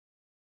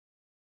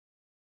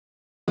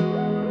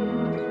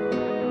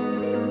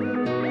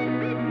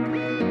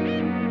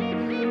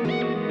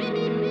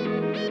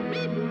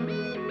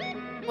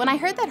When I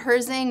heard that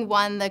Herzing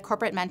won the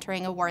Corporate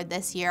Mentoring Award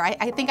this year,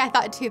 I think I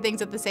thought two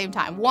things at the same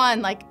time.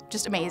 One, like,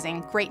 just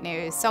amazing, great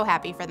news, so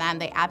happy for them,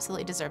 they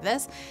absolutely deserve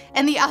this.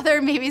 And the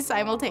other, maybe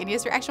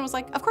simultaneous reaction was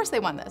like, of course they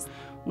won this.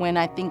 When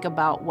I think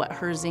about what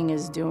Herzing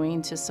is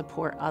doing to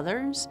support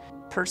others,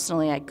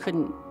 personally I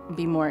couldn't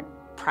be more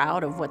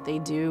proud of what they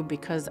do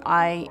because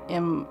I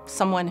am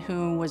someone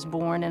who was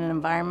born in an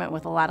environment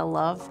with a lot of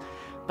love,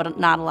 but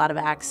not a lot of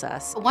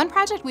access. One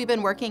project we've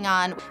been working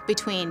on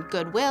between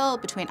Goodwill,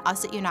 between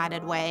us at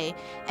United Way,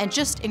 and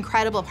just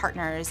incredible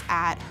partners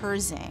at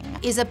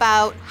Herzing is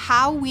about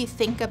how we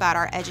think about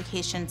our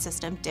education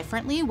system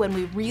differently when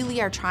we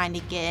really are trying to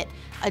get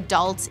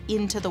adults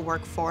into the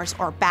workforce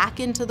or back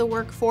into the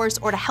workforce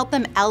or to help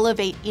them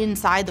elevate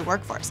inside the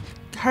workforce.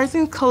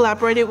 Herzing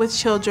collaborated with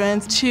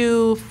Children's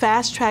to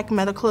fast-track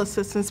medical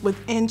assistance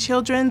within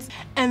Children's,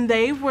 and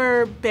they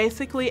were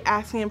basically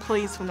asking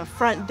employees from the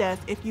front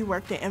desk if you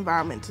worked in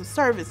environmental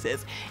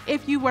services,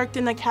 if you worked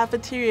in the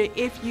cafeteria,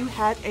 if you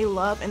had a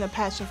love and a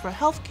passion for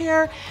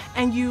healthcare,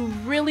 and you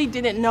really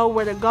didn't know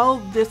where to go,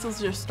 this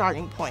was your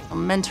starting point.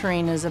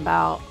 Mentoring is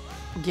about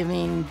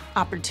giving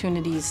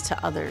opportunities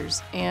to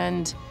others,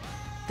 and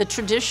the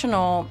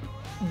traditional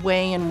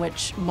way in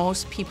which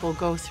most people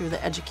go through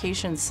the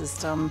education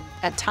system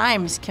at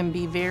times can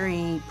be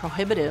very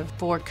prohibitive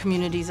for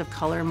communities of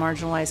color,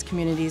 marginalized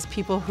communities,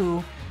 people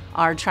who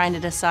are trying to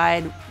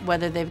decide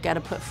whether they've got to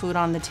put food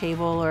on the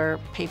table or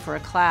pay for a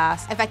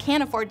class. If I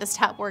can't afford to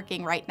stop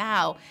working right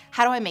now,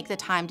 how do I make the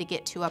time to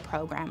get to a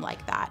program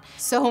like that?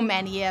 So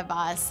many of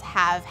us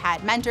have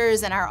had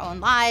mentors in our own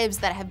lives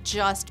that have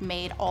just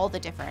made all the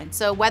difference.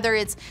 So whether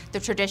it's the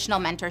traditional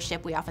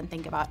mentorship we often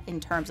think about in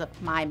terms of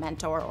my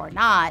mentor or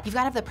not, you've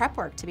got to have the prep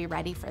work to be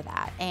ready for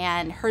that.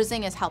 And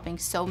Herzing is helping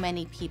so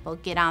many people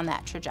get on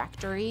that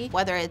trajectory,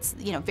 whether it's,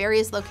 you know,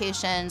 various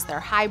locations, their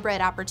hybrid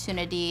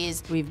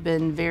opportunities. We've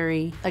been very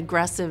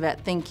aggressive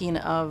at thinking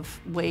of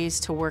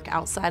ways to work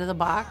outside of the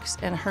box,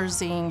 and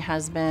Herzing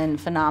has been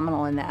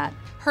phenomenal in that.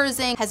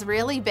 Herzing has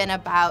really been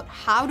about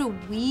how do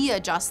we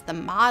adjust the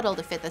model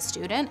to fit the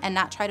student and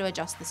not try to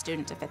adjust the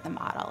student to fit the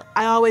model.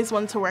 I always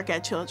wanted to work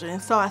at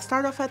Children's, so I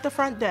started off at the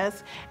front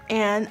desk,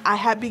 and I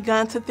had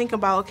begun to think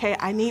about, okay,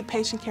 I need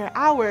patient care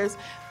hours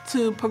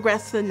to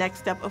progress to the next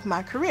step of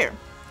my career.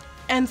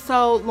 And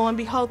so, lo and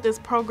behold, this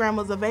program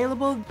was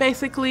available.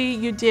 Basically,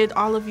 you did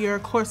all of your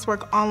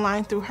coursework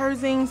online through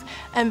Herzing's,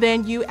 and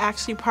then you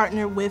actually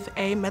partner with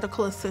a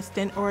medical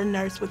assistant or a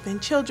nurse within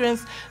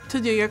Children's to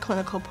do your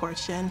clinical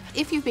portion.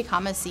 If you've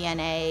become a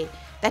CNA,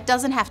 that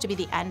doesn't have to be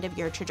the end of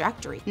your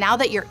trajectory. Now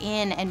that you're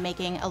in and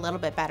making a little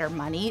bit better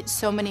money,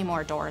 so many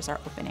more doors are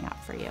opening up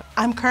for you.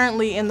 I'm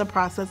currently in the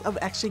process of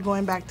actually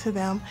going back to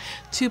them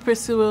to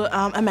pursue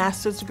a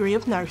master's degree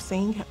of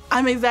nursing.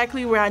 I'm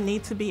exactly where I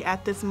need to be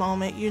at this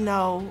moment. You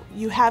know,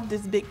 you have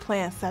this big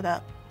plan set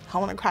up. I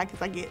want to cry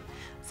because I get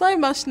so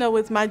emotional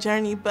with my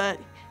journey, but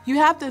you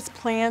have this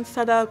plan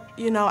set up,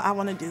 you know, I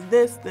want to do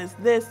this, this,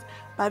 this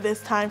by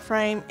this time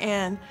frame,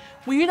 and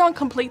when you don't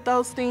complete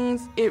those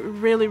things, it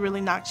really,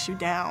 really knocks you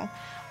down.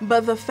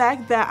 But the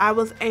fact that I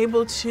was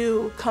able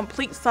to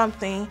complete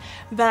something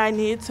that I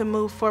needed to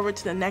move forward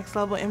to the next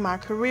level in my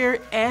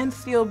career and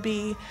still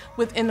be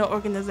within the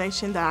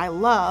organization that I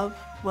love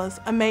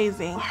was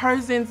amazing.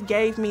 Herzing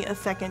gave me a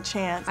second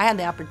chance. I had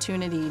the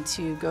opportunity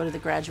to go to the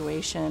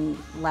graduation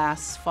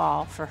last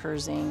fall for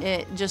Herzing.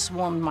 It just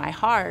warmed my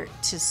heart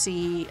to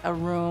see a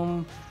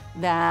room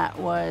that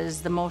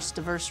was the most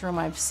diverse room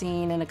I've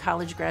seen in a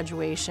college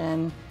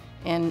graduation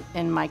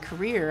in my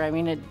career. I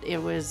mean, it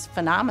was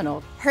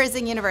phenomenal.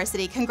 Herzing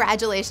University,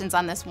 congratulations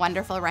on this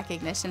wonderful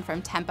recognition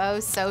from Tempo.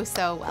 So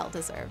well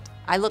deserved.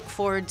 I look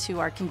forward to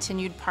our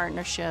continued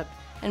partnership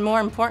and, more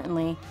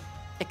importantly,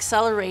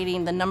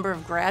 accelerating the number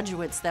of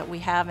graduates that we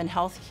have in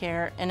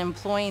healthcare and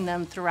employing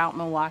them throughout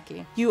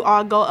Milwaukee. You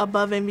all go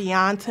above and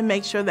beyond to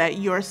make sure that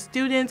your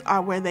students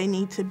are where they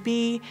need to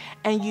be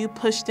and you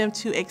push them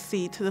to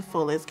exceed to the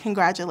fullest.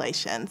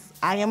 Congratulations.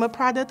 I am a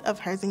product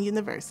of Herzing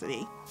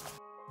University.